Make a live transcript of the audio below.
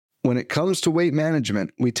When it comes to weight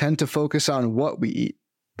management, we tend to focus on what we eat,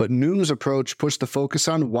 but Noom's approach puts the focus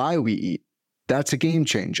on why we eat. That's a game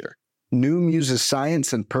changer. Noom uses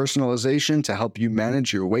science and personalization to help you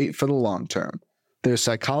manage your weight for the long term. Their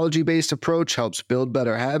psychology-based approach helps build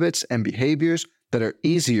better habits and behaviors that are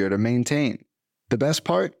easier to maintain. The best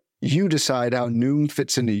part? You decide how Noom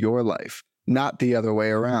fits into your life, not the other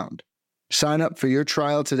way around. Sign up for your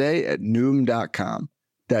trial today at Noom.com.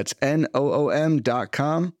 That's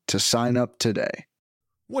Noom.com to sign up today.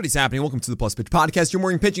 What is happening? Welcome to the Plus Pitch Podcast, your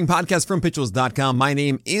morning pitching podcast from Pitchers.com. My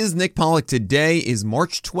name is Nick Pollock. Today is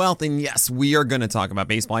March 12th, and yes, we are going to talk about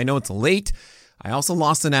baseball. I know it's late. I also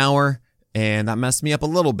lost an hour, and that messed me up a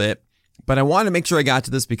little bit, but I wanted to make sure I got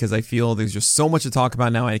to this because I feel there's just so much to talk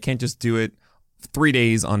about now. I can't just do it 3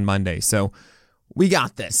 days on Monday, so we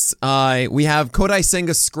got this. We have Kodai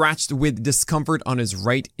Senga scratched with discomfort on his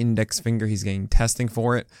right index finger. He's getting testing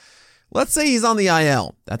for it. Let's say he's on the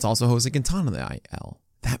IL. That's also Jose Quintana on the IL.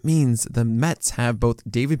 That means the Mets have both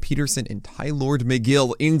David Peterson and Tylor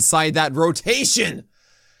Megill inside that rotation.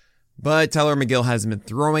 But Tylor Megill hasn't been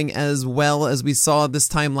throwing as well as we saw this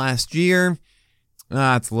time last year.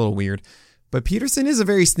 It's a little weird. But Peterson is a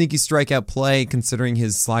very sneaky strikeout play, considering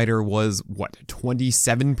his slider was,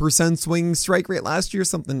 27% swing strike rate last year?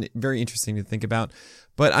 Something very interesting to think about.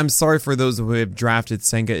 But I'm sorry for those who have drafted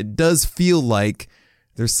Senga. It does feel like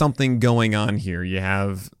there's something going on here. You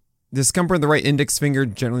have discomfort in the right index finger,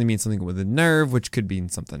 generally means something with a nerve, which could mean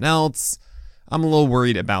something else. I'm a little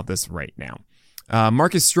worried about this right now.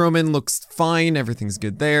 Marcus Stroman looks fine. Everything's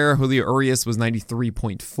good there. Julio Urias was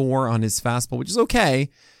 93.4 on his fastball, which is okay.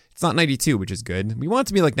 It's not 92, which is good. We want it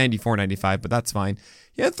to be like 94, 95, but that's fine.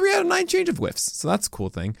 He had 3 out of 9 change of whiffs, so that's a cool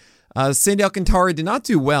thing. Sandy Alcantara did not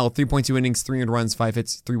do well. 3.2 innings, 3 earned runs, 5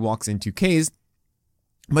 hits, 3 walks, and 2 Ks.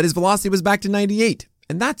 But his velocity was back to 98,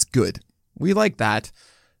 and that's good. We like that.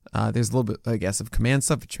 There's a little bit, I guess, of command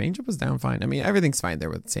stuff. Changeup was down fine. I mean, everything's fine there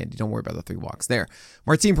with Sandy. Don't worry about the 3 walks there.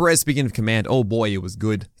 Martin Perez, speaking of command, oh boy, it was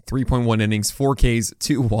good. 3.1 innings, 4 Ks,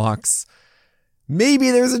 2 walks.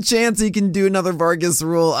 Maybe there's a chance he can do another Vargas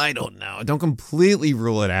rule. I don't know. Don't completely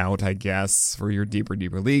rule it out, I guess, for your deeper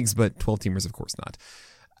leagues, but 12-teamers, of course not.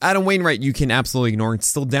 Adam Wainwright, you can absolutely ignore. It's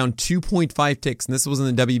still down 2.5 ticks, and this was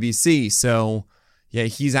in the WBC, so yeah,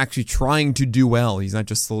 he's actually trying to do well. He's not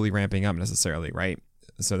just slowly ramping up necessarily, right?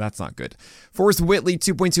 So that's not good. Forrest Whitley,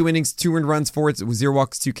 2.2 innings, 2 earned runs, 4 hits, 0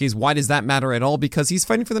 walks, 2 Ks. Why does that matter at all? Because he's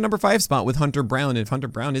fighting for the number 5 spot with Hunter Brown. And if Hunter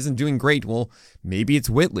Brown isn't doing great, well, maybe it's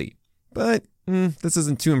Whitley. But this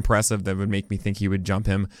isn't too impressive that would make me think he would jump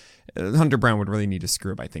him. Hunter Brown would really need to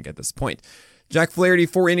screw up, I think, at this point. Jack Flaherty,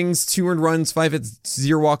 4 innings, 2 earned runs, 5 hits,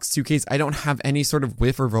 0 walks, 2 Ks. I don't have any sort of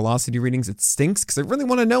whiff or velocity readings. It stinks because I really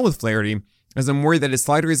want to know with Flaherty, as I'm worried that his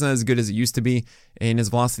slider isn't as good as it used to be, and his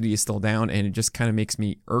velocity is still down, and it just kind of makes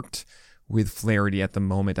me irked with Flaherty at the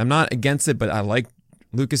moment. I'm not against it, but I like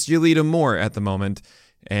Lucas Giolito more at the moment,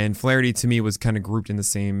 and Flaherty to me was kind of grouped in the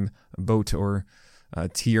same boat or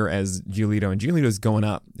tier as Giolito, and Giolito's going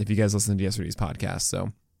up if you guys listen to yesterday's podcast,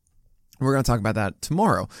 so we're going to talk about that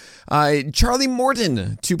tomorrow. Charlie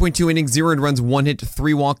Morton, 2.2 innings, 0 earned runs, 1 hit,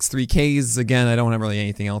 3 walks, 3 Ks. Again, I don't have really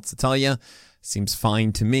anything else to tell you. Seems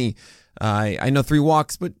fine to me. I know 3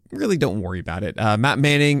 walks, but really don't worry about it. Matt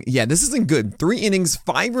Manning, yeah, this isn't good. 3 innings,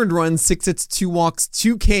 5 earned runs, 6 hits, 2 walks,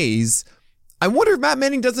 2 Ks. I wonder if Matt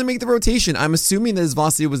Manning doesn't make the rotation. I'm assuming that his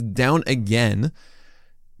velocity was down again.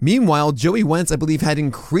 Meanwhile, Joey Wentz, I believe, had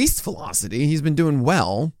increased velocity. He's been doing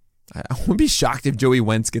well. I wouldn't be shocked if Joey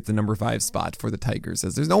Wentz gets the number 5 spot for the Tigers,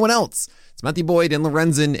 as there's no one else. It's Matthew Boyd and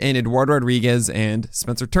Lorenzen and Eduardo Rodriguez and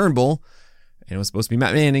Spencer Turnbull. And it was supposed to be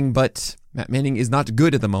Matt Manning, but Matt Manning is not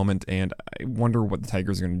good at the moment, and I wonder what the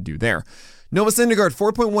Tigers are going to do there. Noah Syndergaard,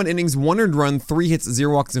 4.1 innings, 1 earned run, 3 hits,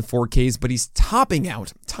 0 walks, and 4 Ks, but he's topping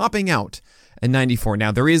out at 94.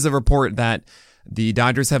 Now, there is a report that the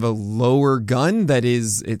Dodgers have a lower gun, that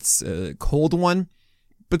is, it's a cold one,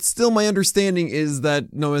 but still my understanding is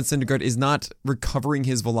that Noah Syndergaard is not recovering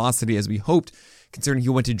his velocity as we hoped, considering he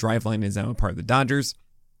went to Driveline and is now a part of the Dodgers.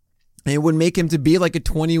 And it would make him to be like a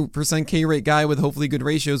 20% K rate guy with hopefully good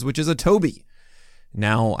ratios, which is a Toby.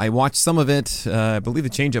 Now, I watched some of it. I believe the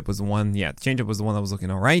changeup was the one. Yeah, the changeup was the one that was looking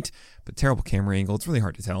all right, but terrible camera angle. It's really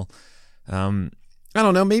hard to tell. I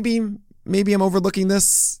don't know. Maybe I'm overlooking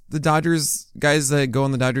this. The Dodgers, guys that go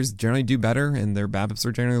on the Dodgers generally do better, and their BABIPs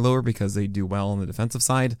are generally lower because they do well on the defensive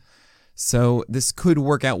side. So this could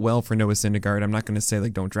work out well for Noah Syndergaard. I'm not going to say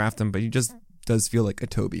like don't draft him, but he just does feel like a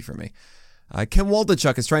Toby for me. Ken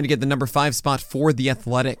Waldichuk is trying to get the number 5 spot for the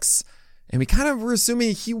Athletics, and we kind of were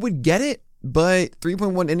assuming he would get it, but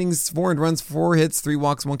 3.1 innings, 4 earned runs, 4 hits, 3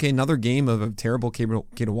 walks, 1 K, another game of a terrible K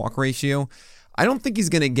to walk ratio. I don't think he's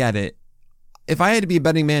going to get it. If I had to be a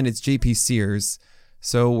betting man, it's JP Sears.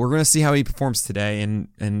 So we're going to see how he performs today. And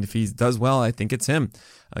if he does well, I think it's him.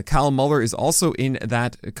 Kyle Muller is also in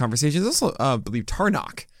that conversation. There's also, I believe,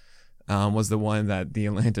 Tarnock was the one that the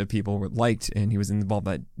Atlanta people liked, and he was involved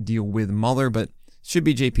in that deal with Muller, but should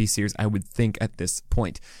be JP Sears, I would think, at this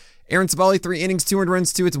point. Aaron Cibali, 3 innings, 2 earned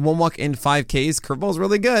runs, 2 hits, 1 walk, and 5 Ks. Curveball's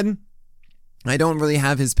really good. I don't really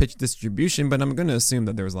have his pitch distribution, but I'm going to assume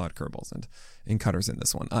that there was a lot of curveballs and cutters in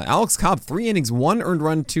this one. Alex Cobb, 3 innings, 1 earned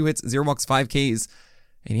run, 2 hits, 0 walks, 5 Ks.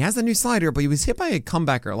 And he has a new slider, but he was hit by a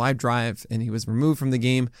comeback or a live drive, and he was removed from the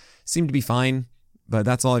game. Seemed to be fine, but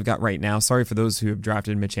that's all I've got right now. Sorry for those who have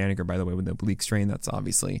drafted Mitch Haniger, by the way, with the oblique strain. That's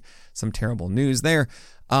obviously some terrible news there.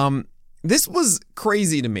 This was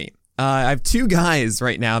crazy to me. I have 2 guys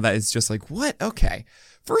right now that is just like, what? Okay.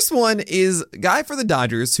 First one is a guy for the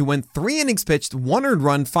Dodgers who went 3 innings pitched, 1 earned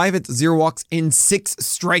run, 5 hits, 0 walks, and 6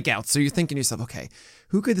 strikeouts. So you're thinking to yourself, okay,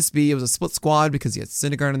 who could this be? It was a split squad because he had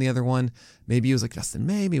Syndergaard on the other one. Maybe it was like Justin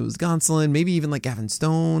May, maybe it was Gonsolin, maybe even like Gavin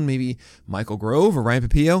Stone, maybe Michael Grove or Ryan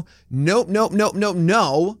Papillo. Nope.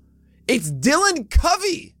 It's Dylan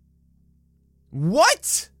Covey.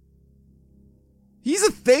 What? He's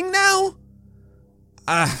a thing now?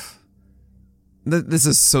 This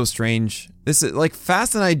is so strange. This is like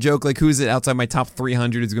Fast and I joke, like, who's it outside my top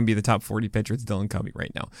 300 is going to be the top 40 pitcher? It's Dylan Covey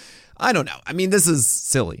right now. I don't know. I mean, this is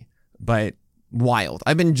silly, but wild.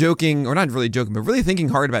 I've been joking, or not really joking, but really thinking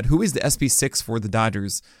hard about who is the SP6 for the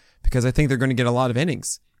Dodgers, because I think they're going to get a lot of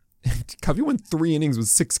innings. Covey went 3 innings with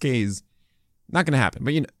 6 Ks. Not going to happen,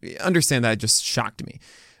 but you know, understand that it just shocked me.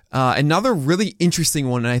 Another really interesting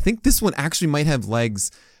one, and I think this one actually might have legs.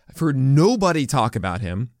 I've heard nobody talk about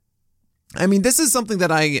him. I mean, this is something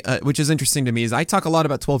that which is interesting to me, is I talk a lot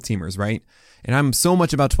about 12-teamers, right? And I'm so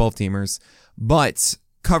much about 12-teamers, but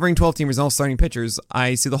covering 12-teamers and all starting pitchers,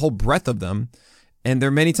 I see the whole breadth of them. And there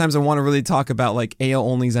are many times I want to really talk about like AL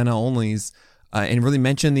onlys, NL onlys, and really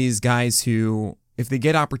mention these guys who, if they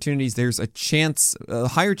get opportunities, there's a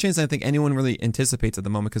higher chance than I think anyone really anticipates at the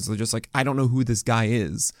moment, because they're just like, I don't know who this guy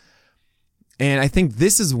is. And I think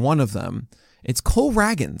this is one of them. It's Cole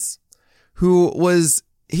Ragans, who was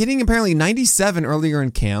hitting apparently 97 earlier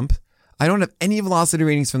in camp. I don't have any velocity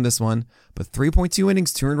ratings from this one, but 3.2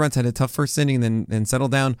 innings, 2 earned runs, had a tough first inning, then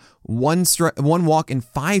settled down, 1 walk and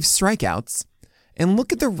 5 strikeouts. And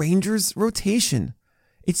look at the Rangers rotation.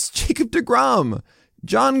 It's Jacob deGrom,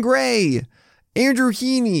 John Gray, Andrew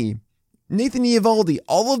Heaney, Nathan Eovaldi,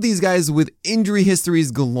 all of these guys with injury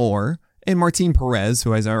histories galore, and Martin Perez,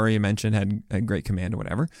 who, as I already mentioned, had a great command or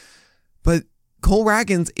whatever. But Cole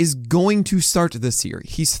Ragans is going to start this year.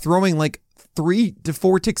 He's throwing like 3 to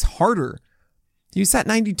 4 ticks harder. He was at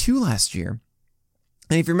 92 last year.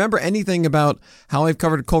 And if you remember anything about how I've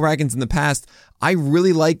covered Cole Ragans in the past, I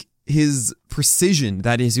really like his precision.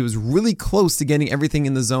 That is, he was really close to getting everything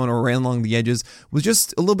in the zone or ran along the edges, was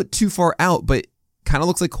just a little bit too far out, but kind of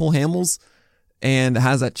looks like Cole Hamels and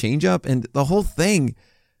has that changeup and the whole thing.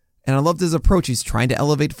 And I loved his approach. He's trying to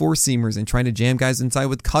elevate 4-seamers and trying to jam guys inside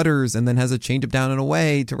with cutters, and then has a changeup down and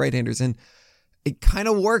away to right-handers. And it kind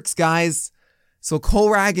of works, guys. So Cole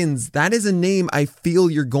Ragans, that is a name I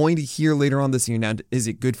feel you're going to hear later on this year. Now, is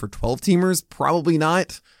it good for 12-teamers? Probably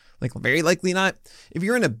not. Like, very likely not. If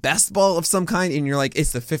you're in a best ball of some kind and you're like,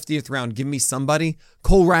 it's the 50th round, give me somebody,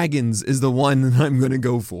 Cole Ragans is the one that I'm going to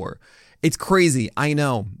go for. It's crazy, I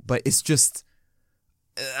know, but it's just...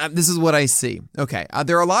 this is what I see. Okay,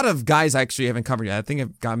 there are a lot of guys I actually haven't covered yet. I think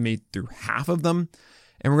I've gotten me through half of them,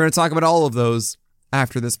 and we're going to talk about all of those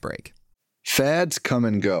after this break. Fads come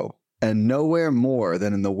and go, and nowhere more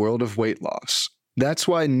than in the world of weight loss. That's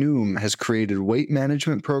why Noom has created weight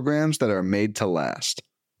management programs that are made to last.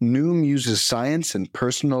 Noom uses science and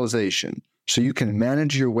personalization so you can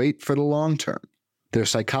manage your weight for the long term. Their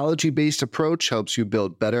psychology-based approach helps you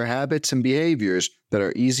build better habits and behaviors that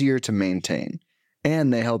are easier to maintain.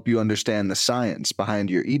 And they help you understand the science behind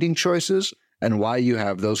your eating choices and why you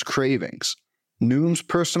have those cravings. Noom's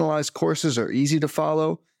personalized courses are easy to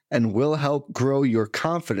follow and will help grow your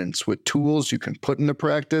confidence with tools you can put into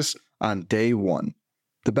practice on day one.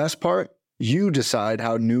 The best part? You decide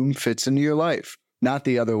how Noom fits into your life, not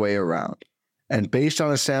the other way around. And based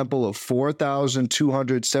on a sample of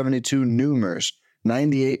 4,272 Noomers,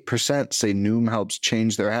 98% say Noom helps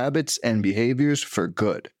change their habits and behaviors for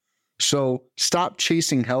good. So stop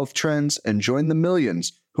chasing health trends and join the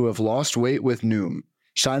millions who have lost weight with Noom.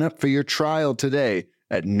 Sign up for your trial today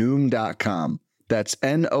at Noom.com. That's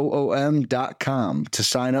Noom.com to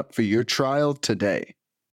sign up for your trial today.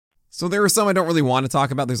 So there are some I don't really want to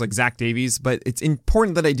talk about. There's like Zach Davies, but it's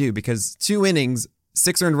important that I do because 2 innings,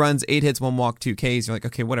 6 earned runs, 8 hits, 1 walk, 2 Ks. You're like,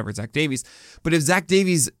 okay, whatever, Zach Davies. But if Zach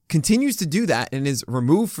Davies continues to do that and is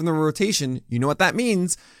removed from the rotation, you know what that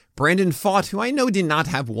means. Brandon Pfaadt, who I know did not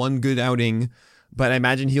have one good outing, but I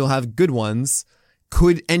imagine he'll have good ones,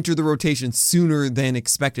 could enter the rotation sooner than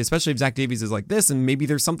expected, especially if Zach Davies is like this and maybe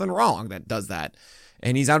there's something wrong that does that.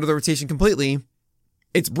 And he's out of the rotation completely.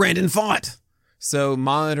 It's Brandon Pfaadt. So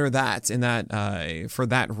monitor that in that for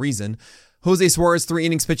that reason. Jose Suarez, 3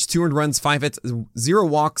 innings pitched, 2 earned runs, 5 hits, 0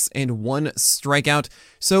 walks, and 1 strikeout.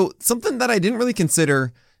 So something that I didn't really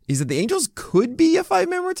consider is that the Angels could be a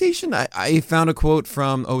 5-man rotation. I found a quote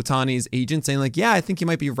from Ohtani's agent saying like, yeah, I think he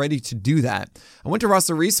might be ready to do that. I went to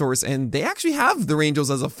Roster Resource and they actually have the Angels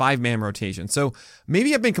as a 5-man rotation. So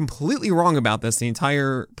maybe I've been completely wrong about this the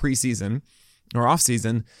entire preseason or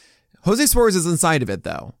offseason. Jose Suarez is inside of it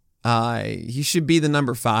though. He should be the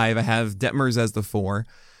number 5. I have Detmers as the 4.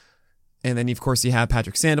 And then, of course, you have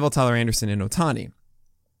Patrick Sandoval, Tyler Anderson, and Ohtani.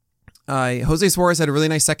 Jose Suarez had a really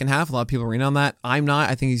nice second half. A lot of people are in on that. I'm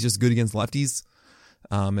not. I think he's just good against lefties.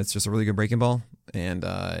 It's just a really good breaking ball and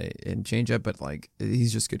changeup, but like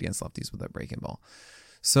he's just good against lefties with that breaking ball.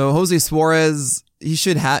 So Jose Suarez, he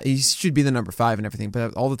should be the number 5 and everything.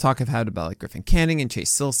 But all the talk I've had about like Griffin Canning and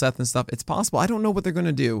Chase Silseth and stuff, it's possible. I don't know what they're going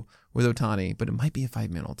to do with Ohtani, but it might be a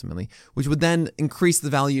 5-man ultimately, which would then increase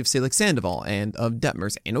the value of say like Sandoval and of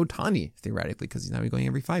Detmers and Ohtani theoretically because he's now going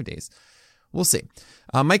every 5 days. We'll see.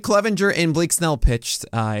 Mike Clevenger and Blake Snell pitched.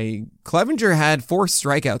 Clevenger had 4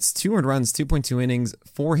 strikeouts, 2 earned runs, 2.2 innings,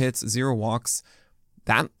 4 hits, 0 walks.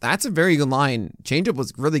 That's a very good line. Changeup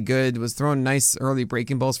was really good. Was throwing nice early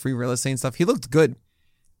breaking balls, free real estate and stuff. He looked good.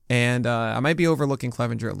 And I might be overlooking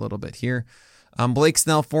Clevenger a little bit here. Blake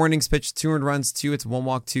Snell, 4 innings pitched, 2 earned runs, 2 hits, 1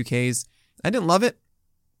 walk, 2 Ks. I didn't love it.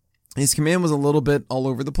 His command was a little bit all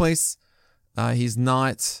over the place. He's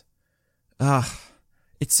not...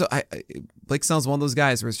 It's so... Blake Snell's one of those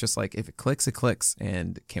guys where it's just like, if it clicks, it clicks.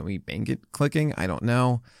 And can we bank it clicking? I don't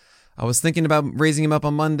know. I was thinking about raising him up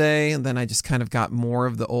on Monday, and then I just kind of got more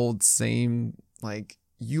of the old same, like,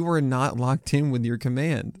 you are not locked in with your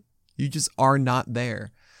command. You just are not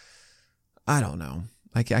there. I don't know.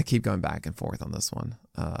 I keep going back and forth on this one.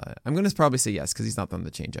 I'm going to probably say yes because he's not throwing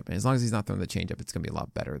the changeup. And as long as he's not throwing the changeup, it's going to be a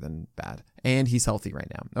lot better than bad. And he's healthy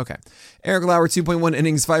right now. Okay. Eric Lauer, 2.1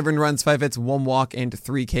 innings, 5 earned runs, 5 hits, 1 walk, and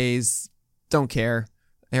 3 Ks. Don't care.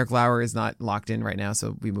 Eric Lauer is not locked in right now,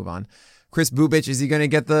 so we move on. Chris Bubich, is he going to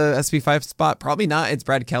get the SP5 spot? Probably not. It's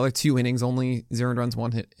Brad Keller, 2 innings, only 0 earned runs,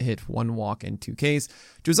 1 hit, 1 walk, and 2 Ks.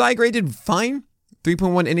 Josiah Gray did fine.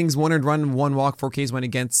 3.1 innings, 1 earned run, 1 walk, 4 Ks went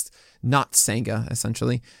against not Senga,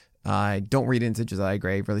 essentially. I don't read into Josiah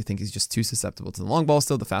Gray. I really think he's just too susceptible to the long ball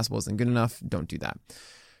still. The fastball isn't good enough. Don't do that.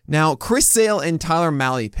 Now, Chris Sale and Tyler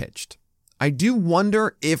Mahle pitched. I do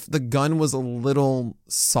wonder if the gun was a little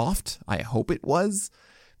soft. I hope it was.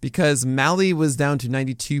 Because Mahle was down to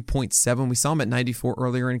 92.7. We saw him at 94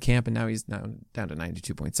 earlier in camp, and now he's down to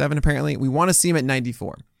 92.7 apparently. We want to see him at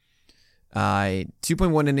 94.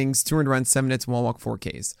 2.1 innings, 2 earned runs, 7 hits, 1 walk, 4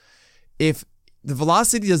 Ks. If the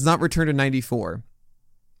velocity does not return to 94,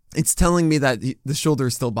 it's telling me that the shoulder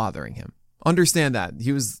is still bothering him. Understand that.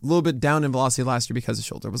 He was a little bit down in velocity last year because the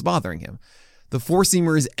shoulder was bothering him. The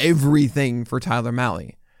 4-seamer is everything for Tyler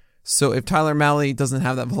Mahle. So if Tyler Mahle doesn't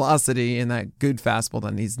have that velocity and that good fastball,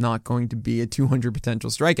 then he's not going to be a 200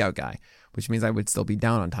 potential strikeout guy, which means I would still be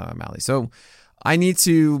down on Tyler Mahle. So I need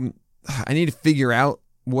to figure out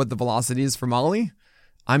what the velocity is for Mahle.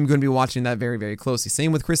 I'm going to be watching that very, very closely.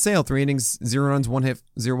 Same with Chris Sale, 3 innings, 0 runs, 1 hit,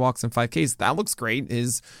 0 walks, and 5 Ks. That looks great.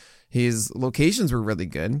 His locations were really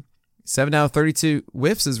good. 7 out of 32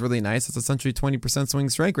 whiffs is really nice. That's essentially 20% swing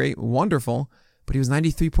strike rate. Wonderful. But he was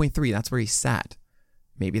 93.3. That's where he sat.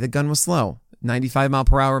 Maybe the gun was slow. 95 mile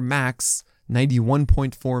per hour max,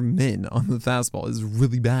 91.4 min on the fastball is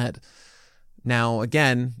really bad. Now,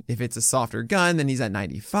 again, if it's a softer gun, then he's at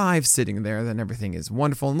 95 sitting there, then everything is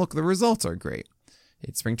wonderful. And look, the results are great.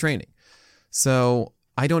 It's spring training. So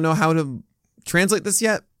I don't know how to translate this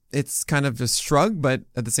yet. It's kind of a shrug, but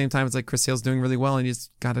at the same time, it's like Chris Sale's doing really well, and you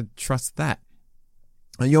just got to trust that.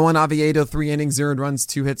 Yohan Oviedo, 3 innings, 0 runs,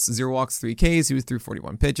 2 hits, 0 walks, 3 Ks. He was through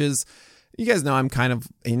 41 pitches. You guys know I'm kind of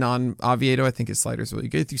in on Oviedo. I think his slider's really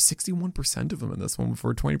good. Threw 61% of them in this one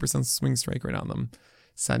for a 20% swing strike rate on them.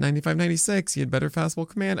 Sat 95, 96. He had better fastball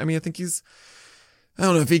command. I mean, I think I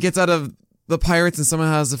don't know if he gets out of the Pirates and someone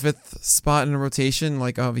has the 5th spot in a rotation,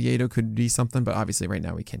 like Oviedo could be something, but obviously right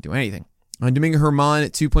now we can't do anything. Domingo Germán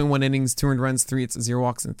at 2.1 innings, 2 earned runs, 3 hits, 0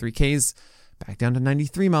 walks, and 3 Ks. Back down to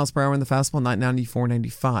 93 miles per hour in the fastball, not 94,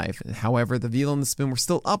 95. However, the velo and the spin were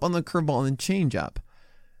still up on the curveball and changeup.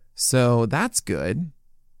 So that's good.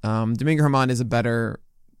 Domingo Germán is a better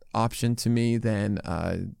option to me than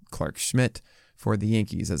Clark Schmidt for the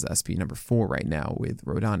Yankees as SP number 4 right now with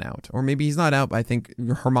Rodon out. Or maybe he's not out, but I think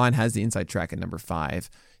Herman has the inside track at number 5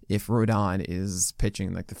 if Rodon is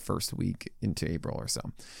pitching like the first week into April or so.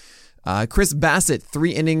 Chris Bassett,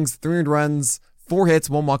 3 innings, 300 runs, 4 hits,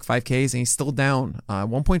 1 walk, 5 Ks, and he's still down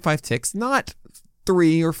 1.5 ticks. Not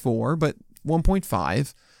 3 or 4, but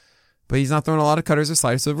 1.5. But he's not throwing a lot of cutters or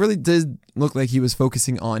sliders, so it really did look like he was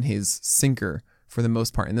focusing on his sinker for the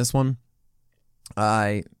most part in this one.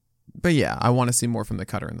 But yeah, I want to see more from the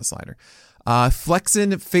cutter and the slider.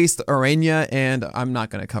 Flexen faced Arena, and I'm not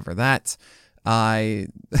going to cover that.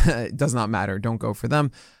 It does not matter. Don't go for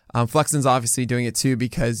them. Flexen's obviously doing it too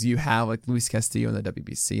because you have like Luis Castillo in the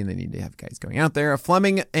WBC, and they need to have guys going out there.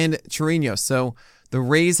 Fleming and Chirinos. So the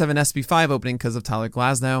Rays have an SB5 opening because of Tyler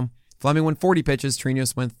Glasnow. Fleming went 40 pitches.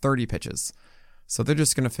 Chirinos went 30 pitches. So they're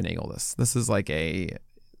just going to finagle this. This is like a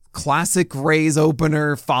classic Rays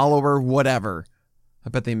opener, follower, whatever. I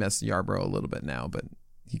bet they miss Yarbrough a little bit now, but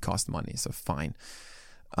he cost money, so fine.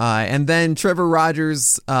 And then Trevor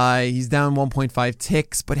Rogers, he's down 1.5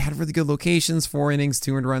 ticks, but had really good locations, 4 innings,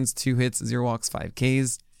 200 runs, 2 hits, 0 walks, 5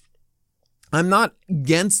 Ks. I'm not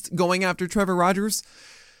against going after Trevor Rogers,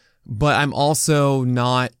 but I'm also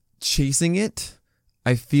not chasing it.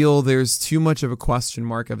 I feel there's too much of a question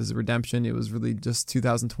mark of his redemption. It was really just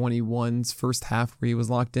 2021's first half where he was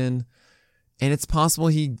locked in. And it's possible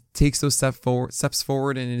he takes those steps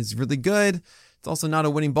forward and is really good. It's also not a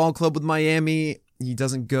winning ball club with Miami. He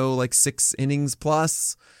doesn't go like 6 innings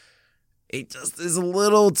plus. It just is a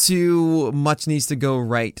little too much needs to go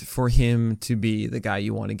right for him to be the guy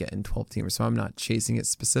you want to get in 12-teamers. So I'm not chasing it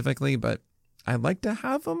specifically, but I'd like to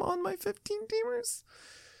have him on my 15-teamers.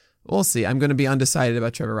 We'll see. I'm going to be undecided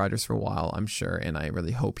about Trevor Rogers for a while, I'm sure, and I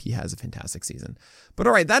really hope he has a fantastic season. But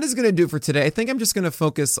all right, that is going to do it for today. I think I'm just going to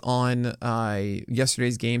focus on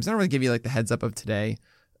yesterday's games. I don't really give you like the heads up of today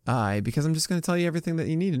because I'm just going to tell you everything that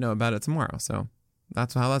you need to know about it tomorrow. So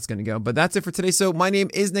that's how that's going to go. But that's it for today. So my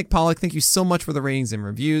name is Nick Pollock. Thank you so much for the ratings and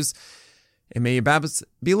reviews. And may your BABIPs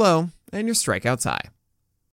be low and your strikeouts high.